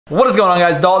What is going on,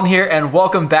 guys? Dalton here, and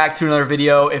welcome back to another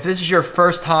video. If this is your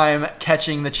first time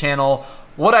catching the channel,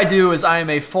 what I do is I am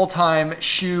a full-time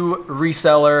shoe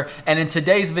reseller, and in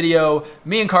today's video,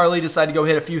 me and Carly decided to go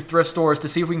hit a few thrift stores to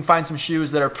see if we can find some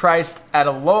shoes that are priced at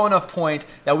a low enough point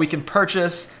that we can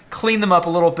purchase, clean them up a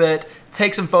little bit,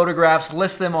 take some photographs,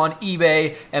 list them on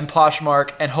eBay and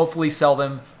Poshmark, and hopefully sell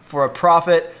them for a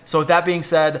profit. So with that being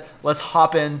said, let's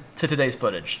hop in to today's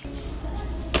footage.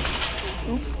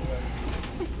 Oops.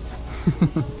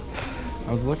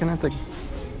 I was looking at the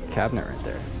cabinet right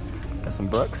there. Got some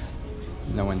Brooks,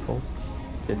 no insoles,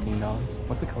 $15.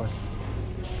 What's the color?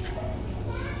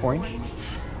 Orange?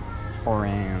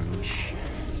 Orange.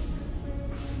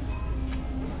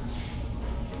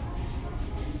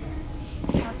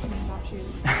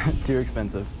 Too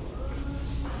expensive.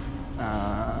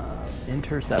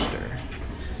 Interceptor.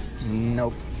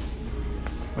 Nope.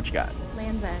 What you got?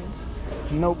 Land's End.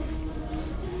 Nope.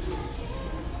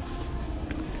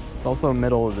 It's also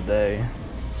middle of the day,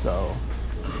 so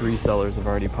resellers have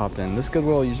already popped in. This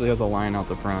Goodwill usually has a line out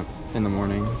the front in the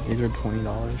morning. These are $20.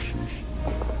 Sheesh.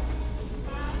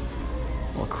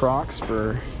 Well, Crocs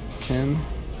for 10.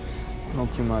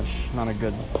 Not too much. Not a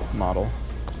good model.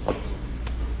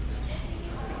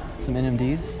 Some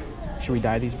NMDs. Should we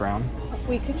dye these brown?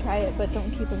 We could try it, but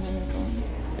don't keep them in the phone.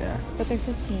 Yeah. But they're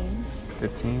 15.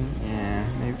 15? Yeah.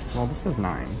 Maybe. Well, this is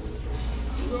 9.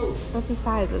 That's the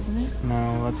size, isn't it?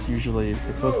 No, that's usually,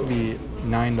 it's supposed to be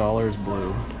 $9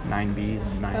 blue. 9Bs,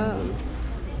 9 blue.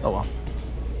 Oh well.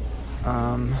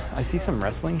 I see some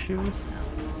wrestling shoes.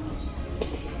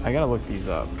 I gotta look these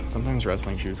up. Sometimes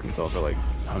wrestling shoes can sell for like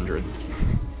hundreds.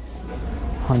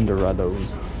 Hunderados.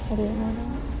 I didn't know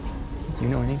that. Do you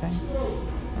know anything?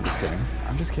 I'm just kidding.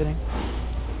 I'm just kidding.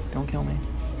 Don't kill me.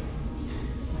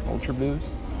 It's Ultra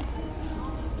Boost.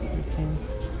 15.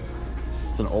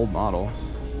 It's an old model.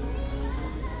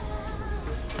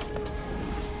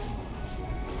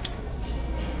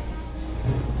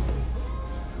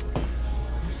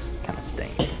 It's kind of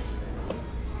stained.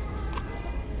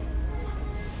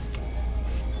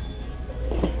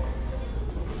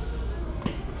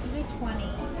 These are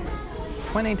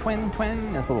 20.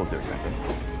 Twin. That's a little too expensive.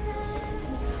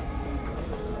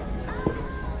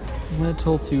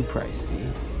 Little too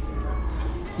pricey.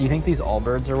 You think these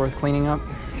Allbirds are worth cleaning up?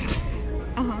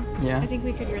 Uh-huh. Yeah. I think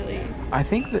we could really... I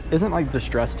think that isn't like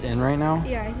distressed in right now.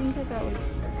 Yeah, I think that would...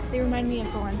 They remind me of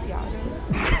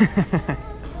Balenciaga.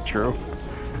 True.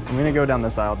 I'm gonna go down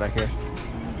this aisle back here.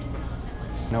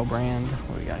 No brand.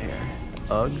 What do we got here?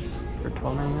 Uggs for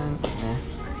 $12.99.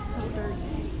 They're so dirty.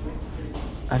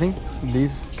 I think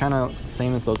these kind of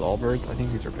same as those Allbirds. I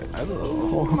think these are fit.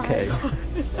 Oh, okay.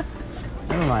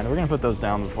 Never mind. We're gonna put those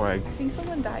down before I think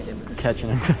someone died in this. catch an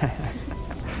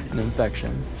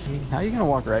infection. How are you gonna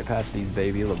walk right past these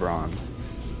baby LeBrons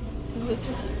Is this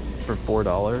just... for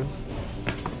 $4?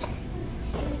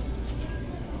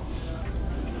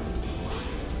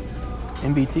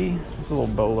 MBT. It's a little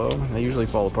bolo. They usually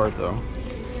fall apart though.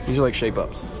 These are like shape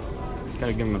ups.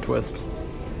 Gotta give them a twist.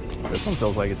 This one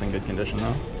feels like it's in good condition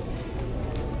though.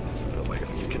 This one feels like it's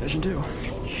in good condition too.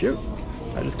 Shoot.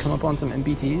 I just come up on some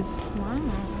MBTs. Wow.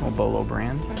 Little bolo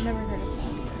brand. I've never heard of that.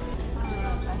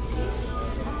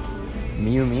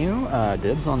 Miu Miu.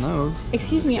 Dibs on those.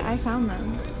 Excuse me, I found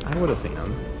them. I would have seen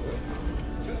them.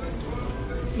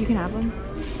 You can have them.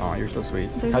 Oh, you're so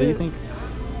sweet. They're How do you good. think?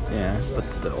 Yeah,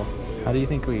 but still. How do you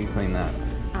think we clean that?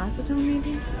 Acetone,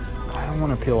 maybe? I don't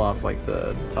want to peel off like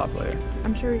the top layer.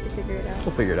 I'm sure we could figure it out.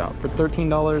 We'll figure it out. For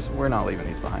 $13, we're not leaving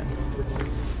these behind.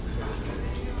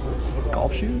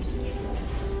 Golf shoes?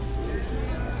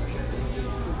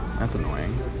 That's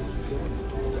annoying.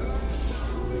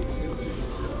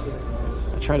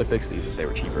 I'd try to fix these if they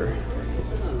were cheaper.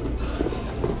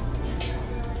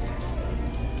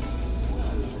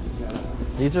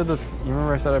 These are the, you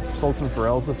remember I said I sold some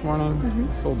Pharrells this morning? Mm-hmm.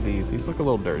 I sold these. These look a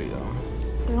little dirty though.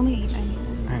 They're only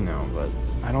 $8.99. I know, but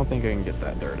I don't think I can get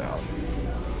that dirt out.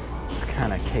 It's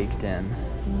kind of caked in.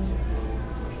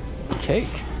 Cake?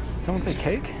 Did someone say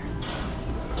cake?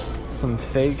 Some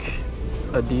fake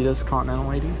Adidas Continental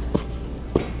ladies.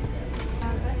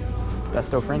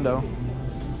 Besto friendo.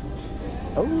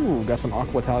 Oh, got some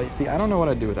Aquatalia. See, I don't know what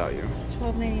I'd do without you.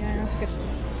 $12.99, that's a good one.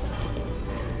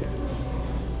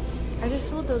 I just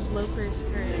sold those loafers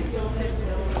for...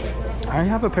 I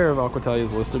have a pair of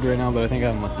Aquatalias listed right now, but I think I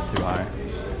have them listed too high.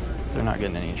 So they're not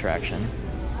getting any traction.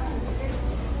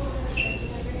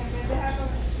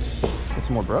 Get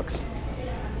some more Brooks.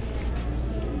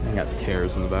 I got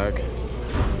tears in the back.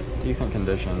 Decent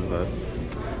condition, but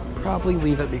probably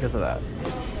leave it because of that.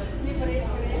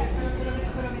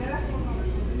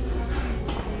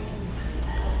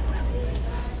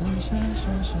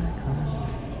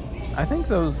 I think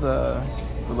those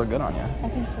would look good on you. I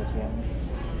think so too.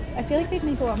 I feel like they'd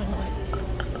make a lot more noise.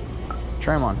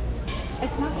 Try them on.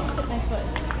 It's not gonna fit my foot.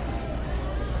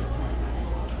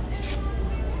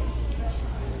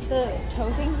 The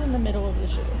toe thing's in the middle of the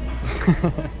shoe.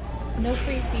 No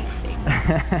free feet thing.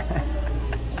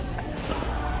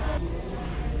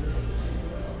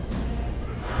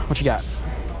 What you got?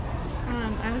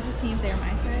 I was just seeing if they're my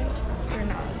size. They're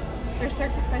not. They're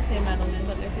Circus by Sam Edelman,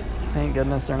 but they're 15. Thank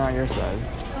goodness they're not your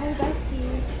size. Oh, that's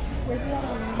you. Where's the other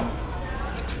one?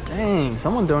 Dang,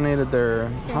 someone donated their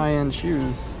high-end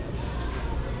shoes.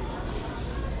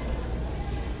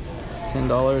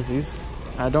 $10. These,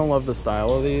 I don't love the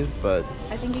style of these, but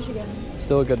I think you should get them.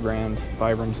 still a good brand.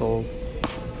 Vibram soles.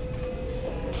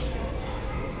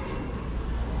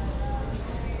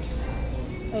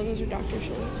 Oh, those are Dr.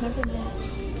 Shoes. Never mind.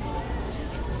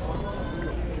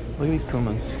 Look at these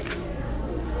Pumas.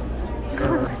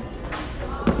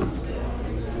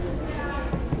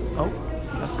 Oh,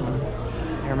 got some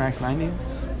Air Max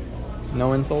 90s.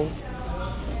 No insoles.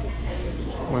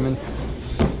 Women's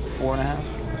 4.5.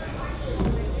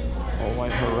 All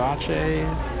white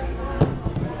Huaraches.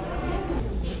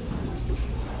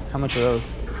 How much are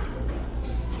those?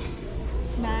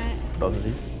 Not Both of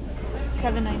these?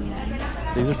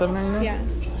 $7.99. These are $7.99? Yeah.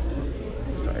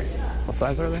 Sorry. What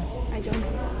size are they? I don't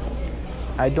know.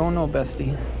 I don't know,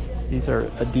 bestie. These are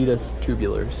Adidas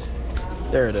tubulars.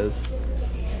 There it is.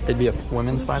 They'd be a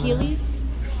women's 5.5. Heelys?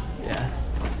 Yeah.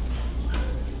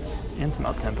 And some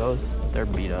up tempos. They're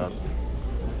beat up.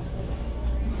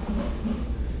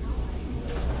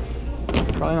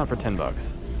 Probably not for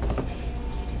 $10.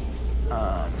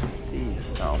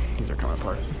 These. Oh, these are coming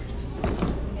apart.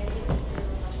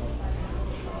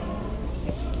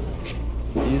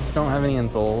 These don't have any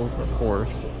insoles, of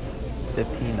course.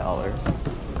 $15.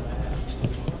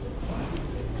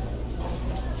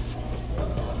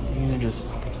 These are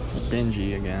just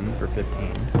dingy again for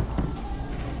 $15.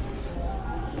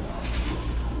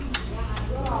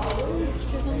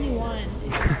 There's only one.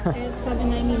 It's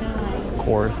 $7.99. Of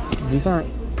course. These aren't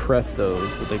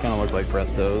Prestos, but they kind of look like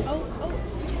Prestos.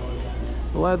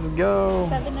 Oh, Let's go.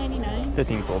 $7.99.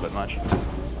 15's a little bit much.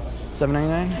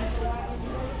 $7.99?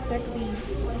 They're clean.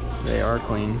 They are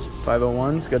clean.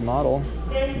 501's good model.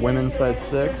 Women's size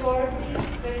 6.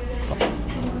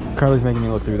 Carly's making me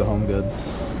look through the home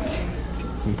goods.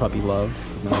 Some puppy love.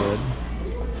 No good.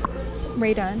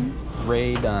 Ray Dunn.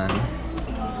 Ray Dunn.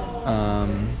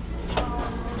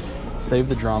 Save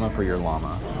the drama for your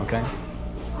llama, okay?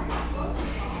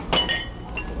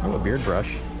 Oh, a beard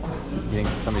brush. You think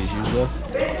somebody's used this?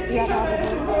 Yeah, probably.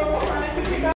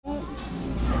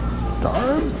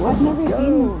 Starbs? Let's I've never go.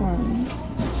 seen this one.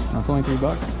 That's only $3.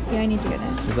 Yeah, I need to get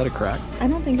it. Is that a crack? I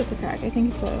don't think it's a crack. I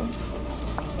think it's a...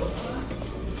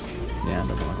 Yeah, it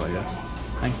doesn't look like it.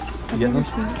 Nice. You I've getting never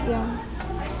this? seen it. Yeah.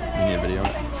 You need a video.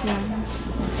 Yeah.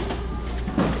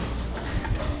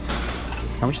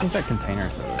 How much do you think that container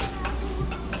set is?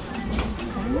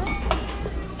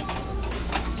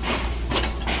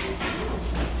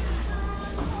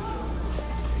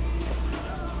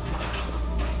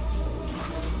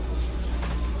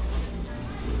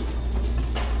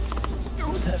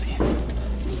 Oh, it's heavy.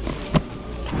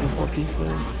 24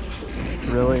 pieces.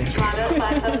 Really?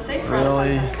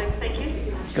 Really?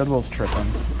 Goodwill's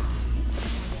tripping.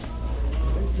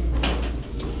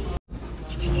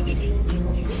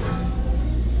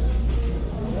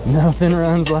 Nothing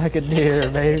runs like a deer,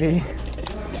 baby.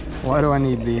 Why do I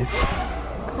need these? It's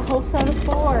a whole set of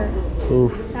 4.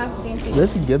 Oof. Have a fancy.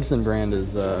 This Gibson brand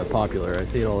is popular. I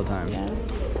see it all the time. Yeah.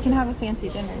 You can have a fancy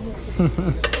dinner.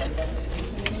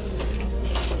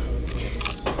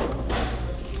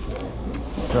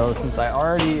 So since I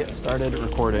already started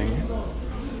recording,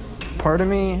 part of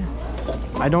me,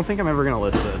 I don't think I'm ever gonna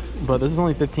list this, but this is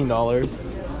only $15.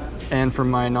 And for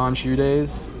my non-shoe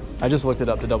days, I just looked it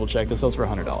up to double check. This sells for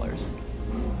 $100.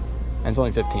 And it's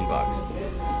only 15 bucks.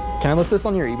 Can I list this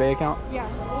on your eBay account? Yeah.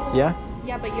 Yeah?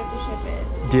 Yeah, but you have to ship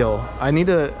it. Deal. I need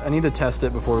to test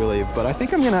it before we leave, but I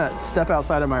think I'm gonna step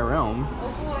outside of my realm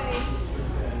Oh boy.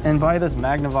 and buy this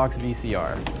Magnavox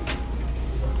VCR.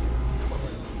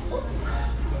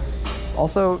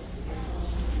 Also,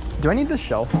 do I need this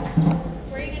shelf?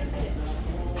 Where are you gonna put it?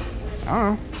 I don't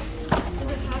know.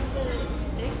 Does it have the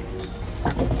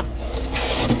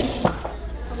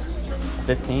sticks?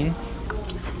 15?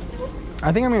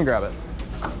 I think I'm gonna grab it.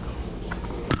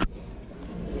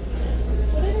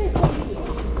 What did I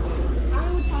say? I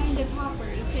would find a topper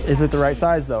to fit. Is it the right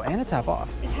size though? And it's half off.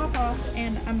 It's half off,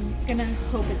 and I'm gonna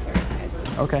hope it's the right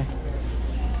size. Okay.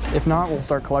 If not, we'll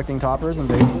start collecting toppers and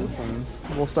bases and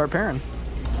we'll start pairing.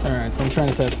 All right, so I'm trying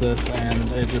to test this,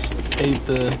 and it just ate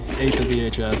the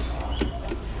VHS.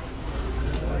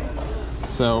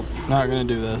 So not gonna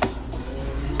do this.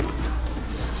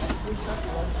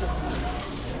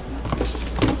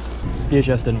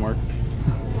 VHS didn't work.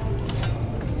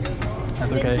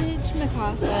 That's okay. Vintage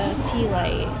Mikasa tea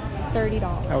light, $30.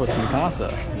 Oh, it's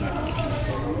Mikasa.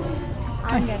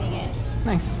 I'm Nice. getting it.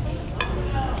 Nice.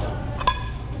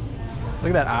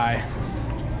 Look at that eye.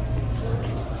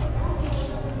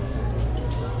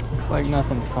 Looks like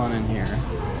nothing fun in here.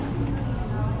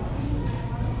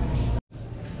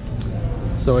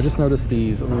 So I just noticed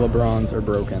these LeBrons are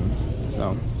broken,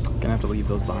 so gonna have to leave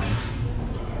those behind.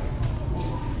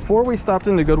 Before we stopped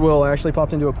into Goodwill, I actually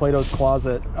popped into a Plato's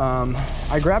Closet.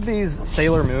 I grabbed these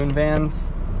Sailor Moon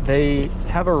Vans. They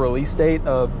have a release date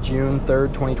of June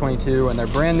 3rd, 2022, and they're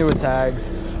brand new with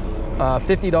tags.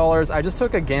 $50. I just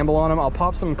took a gamble on them. I'll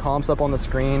pop some comps up on the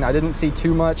screen. I didn't see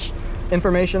too much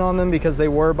information on them because they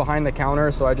were behind the counter,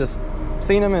 so I just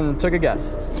seen them and took a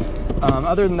guess.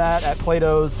 Other than that, at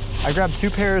Plato's, I grabbed 2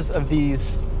 pairs of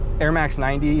these Air Max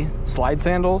 90 slide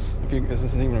sandals. If this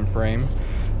is even in frame.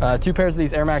 2 pairs of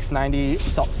these Air Max 90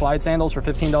 slide sandals for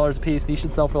 $15 a piece. These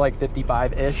should sell for like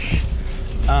 55-ish.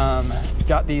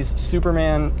 Got these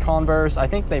Superman Converse. I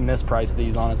think they mispriced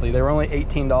these, honestly. They were only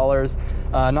 $18.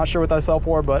 Not sure what they sell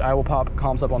for, but I will pop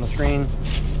comps up on the screen.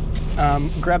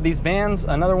 Grab these Vans.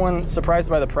 Another one, surprised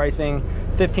by the pricing,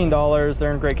 $15.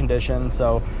 They're in great condition,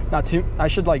 so not too, I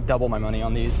should like double my money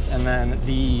on these. And then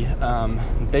the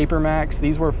Vapor Max,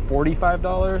 these were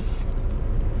 $45.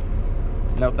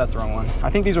 Nope, that's the wrong one. I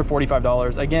think these were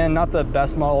 $45. Again, not the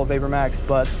best model of Vapor Max,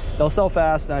 but they'll sell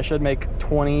fast, and I should make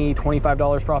 $20,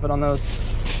 $25 profit on those.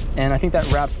 And I think that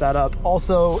wraps that up.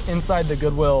 Also, inside the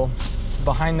Goodwill,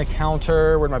 behind the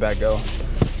counter, where'd my bag go?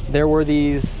 There were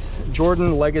these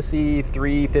Jordan Legacy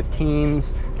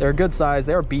 315s. They're a good size.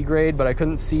 They are B grade, but I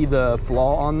couldn't see the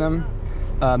flaw on them.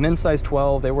 Men's size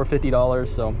 12, they were $50,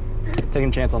 so taking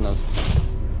a chance on those.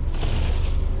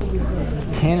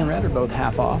 Tan and red are both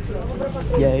half off.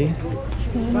 Yay.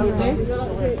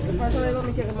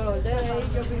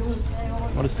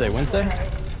 What is today, Wednesday?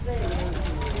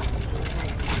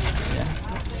 Yeah,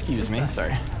 excuse me,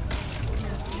 sorry.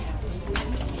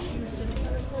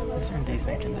 These are in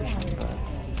decent condition, but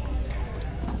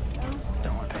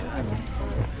don't want to pay that.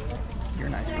 You're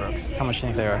nice, Brooks. How much do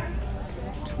you think they are?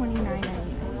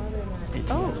 $29.98. 18.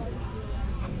 Oh.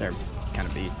 They're kind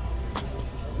of beat.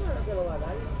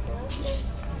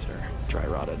 These are dry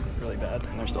rotted really bad,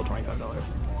 and they're still $25.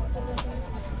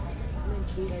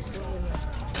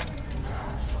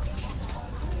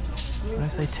 What did I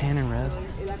say, tan and red?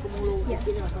 Yeah.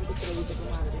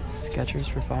 Skechers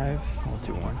for $5. I'll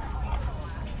do one.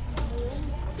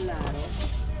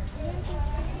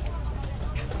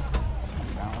 Some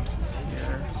balances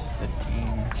here.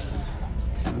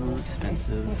 15. Too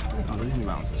expensive. Oh, these New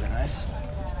Balances are nice.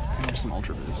 And there's some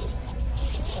Ultra Boost.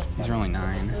 These are only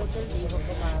 $9.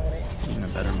 It's even a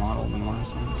better model than the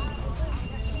last ones.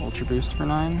 Ultra Boost for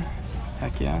 $9.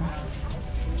 Heck yeah.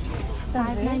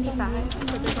 $5.95.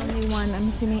 But there's only one. I'm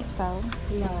assuming it fell.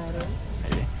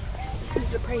 Maybe.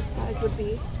 The price tag would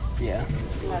be. Yeah.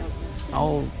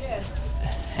 I'll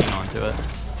hang on to it.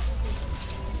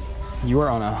 You are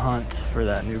on a hunt for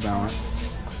that New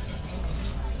Balance.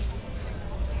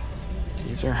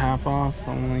 These are half off,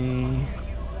 only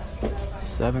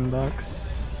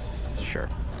 $7. Sure.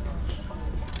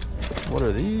 What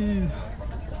are these?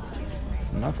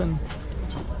 Nothing.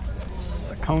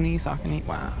 Saucony.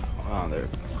 Wow. Oh, they're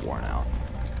worn out.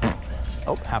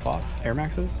 Oh, half off. Air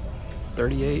Maxes,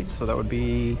 38. So that would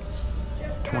be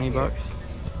 $20.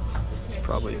 It's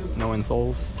probably no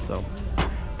insoles, so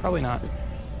probably not.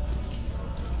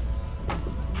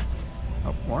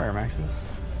 Oh, more Air Maxes.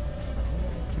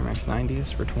 Air Max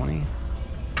 90s for 20.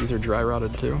 These are dry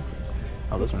rotted too.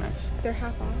 Oh, those are nice. They're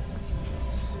half off.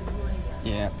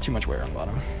 Yeah, too much wear on the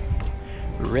bottom.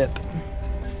 Rip.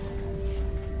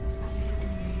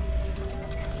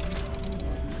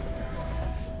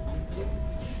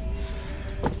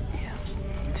 Yeah,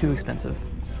 too expensive.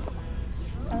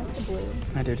 I like the blue.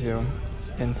 I do too.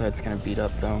 Inside's kind of beat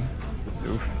up though.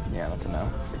 Oof. Yeah, that's a no.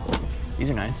 These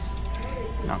are nice.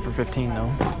 Not for 15 though.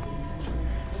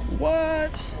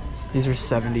 What? These are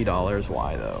 $70.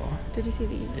 Why though? Did you see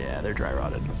these? Yeah, they're dry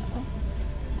rotted.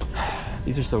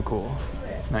 These are so cool.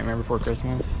 Nightmare Before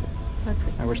Christmas. That's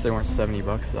good. I wish they weren't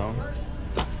 $70 though.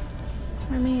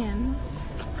 My man.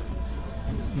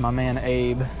 My man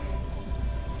Abe.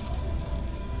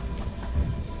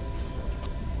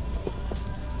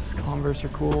 These Converse are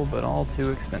cool, but all too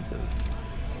expensive.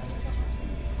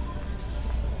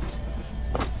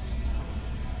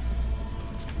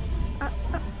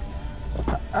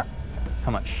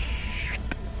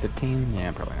 15?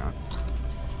 Yeah, probably not.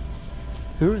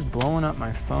 Who is blowing up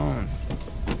my phone?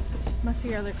 Must be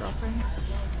your other girlfriend.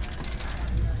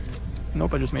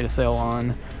 Nope, I just made a sale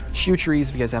on shoe trees.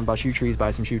 If you guys haven't bought shoe trees, buy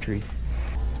some shoe trees.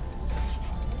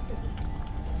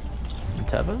 Some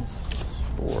Tevas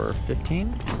for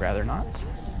 15, rather not.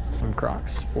 Some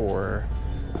Crocs for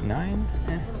 9.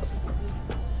 I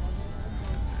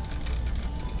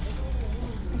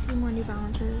see more New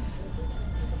Balances.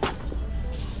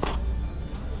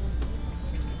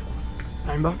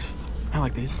 $9. I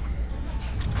like these.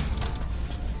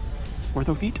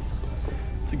 Ortho Feet.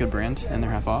 It's a good brand, and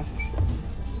they're half off.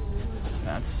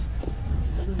 That's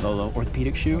Lolo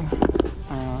orthopedic shoe.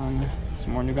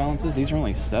 Some more New Balances. These are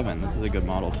only 7. This is a good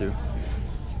model too.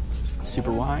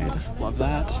 Super wide. Love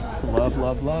that. Love,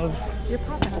 love, love. You're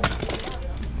popping.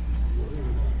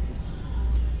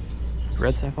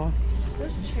 Red's half off.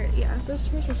 Those chairs, yeah, those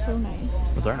chairs are so nice.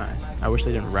 Those are nice. I wish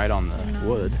they didn't ride on the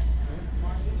wood.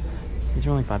 These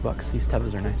are only $5. These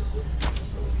Tevas are nice.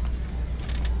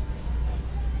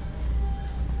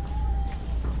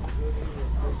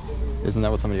 Isn't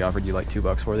that what somebody offered you like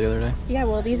 $2 for the other day? Yeah,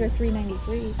 well, these are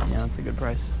 $3.93. Yeah, that's a good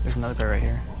price. There's another pair right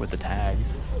here with the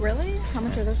tags. Really? How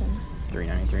much are those ones?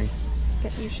 $3.93.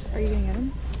 Are you gonna get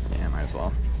them? Yeah, might as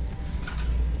well.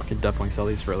 Could definitely sell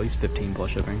these for at least 15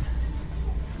 plus shipping.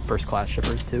 First class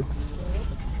shippers too.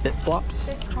 Fit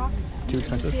flops. Crocs. Too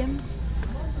expensive.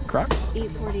 Crocs?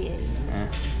 $8.48.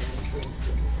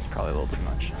 It's probably a little too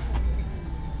much.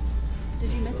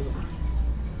 Did you miss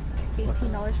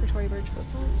 $18 for Tory Burch flip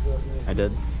flops? I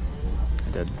did.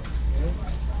 Do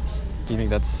you think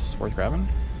that's worth grabbing?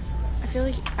 I feel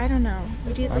like, I don't know.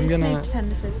 We do at least make 10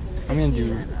 to 15. I'm gonna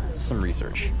do some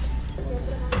research.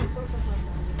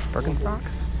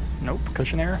 Birkenstocks? Nope.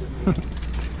 Cushionaire?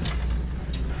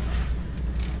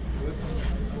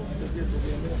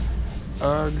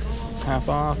 Uggs, half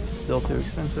off, still too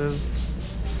expensive.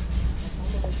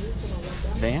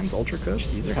 Vans, Ultra Cush,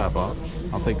 these are half off.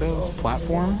 I'll take those.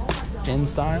 Platform, in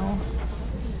style.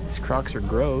 These Crocs are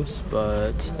gross,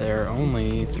 but they're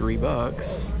only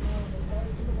 $3.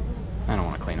 I don't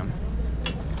want to clean them.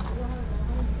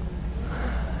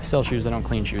 I sell shoes, I don't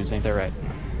clean shoes, ain't that right?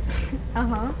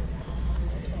 Uh-huh.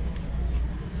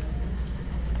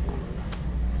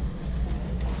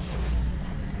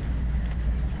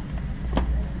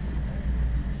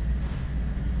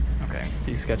 Okay,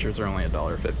 these Skechers are only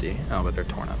 $1.50. Oh, but they're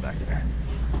torn up back there.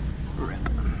 Rip.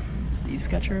 These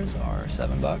Skechers are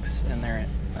 $7, and they're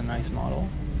a nice model.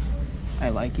 I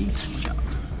like it.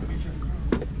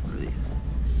 What are these?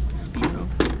 Speedo.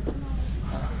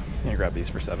 I'm gonna grab these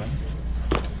for $7.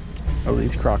 Oh,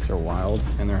 these Crocs are wild,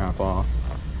 and they're half off.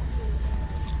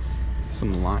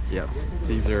 Some lot. Yep,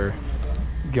 these are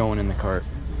going in the cart.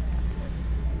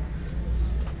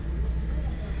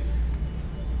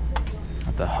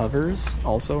 Got the Hovers,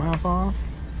 also half off.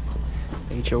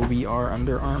 HOVR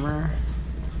Under Armour.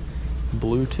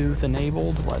 Bluetooth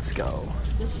enabled. Let's go.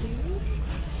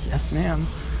 Yes, ma'am.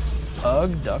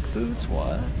 Ugg duck boots.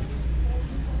 What?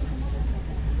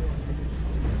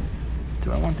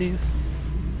 Do I want these?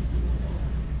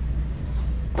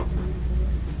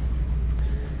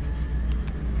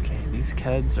 Okay, these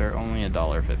Keds are only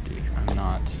 $1.50. I'm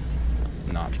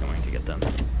not going to get them.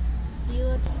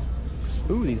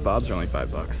 Ooh, these Bobs are only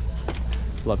 $5.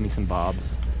 Love me some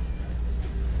Bobs.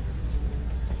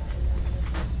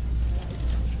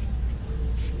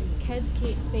 Keds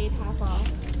Kate Spade half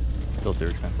off. Still too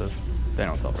expensive. They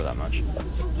don't sell for that much.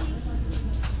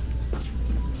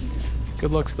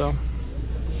 Good looks though.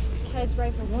 Keds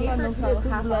Rifle Paper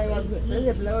half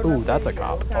off. Ooh, that's a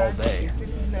cop all day.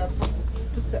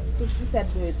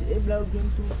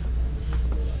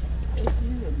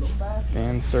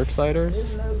 And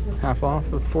Surfsiders, half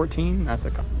off of 14. That's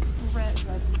a cop.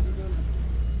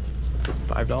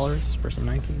 $5 for some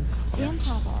Nikes. And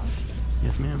half off.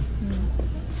 Yes, ma'am.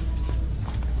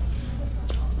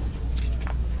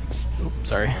 Oh,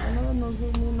 sorry.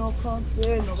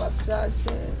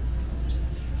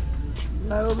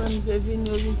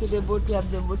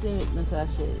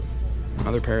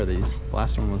 Another pair of these. The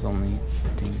last one was only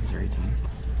 15 or 18,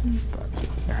 but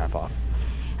they're half off.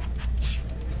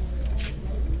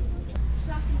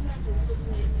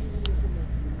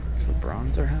 So the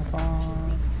bronze are half off.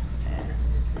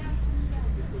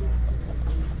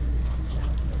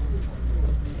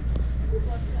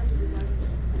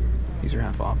 These are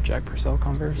half off. Jack Purcell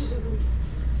Converse.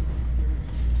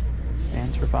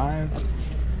 Vans for $5.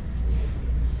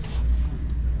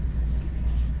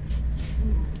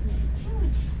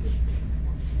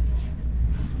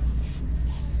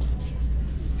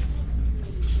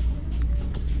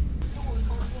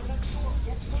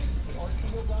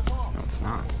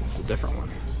 a different one.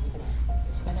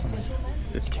 So that's only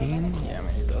 15? Yeah, I'm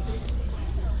gonna need those.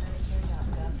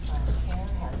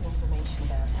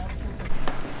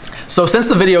 So since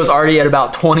the video is already at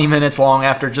about 20 minutes long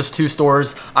after just 2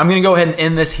 stores, I'm gonna go ahead and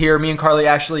end this here. Me and Carly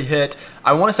actually hit,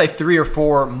 I wanna say 3 or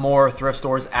 4 more thrift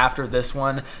stores after this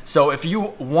one. So if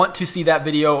you want to see that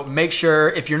video, make sure,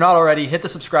 if you're not already, hit the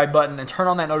subscribe button and turn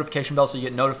on that notification bell so you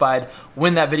get notified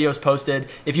when that video is posted.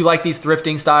 If you like these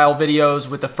thrifting style videos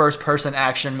with the first person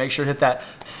action, make sure to hit that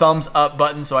thumbs up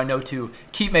button so I know to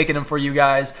keep making them for you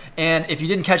guys. And if you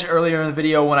didn't catch it earlier in the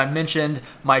video when I mentioned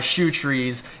my shoe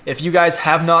trees, if you guys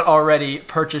have not already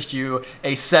purchased you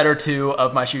a set or 2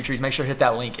 of my shoe trees, make sure to hit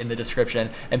that link in the description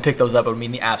and pick those up. It would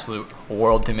mean the absolute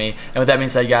world to me. And with that being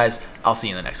said, guys, I'll see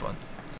you in the next one.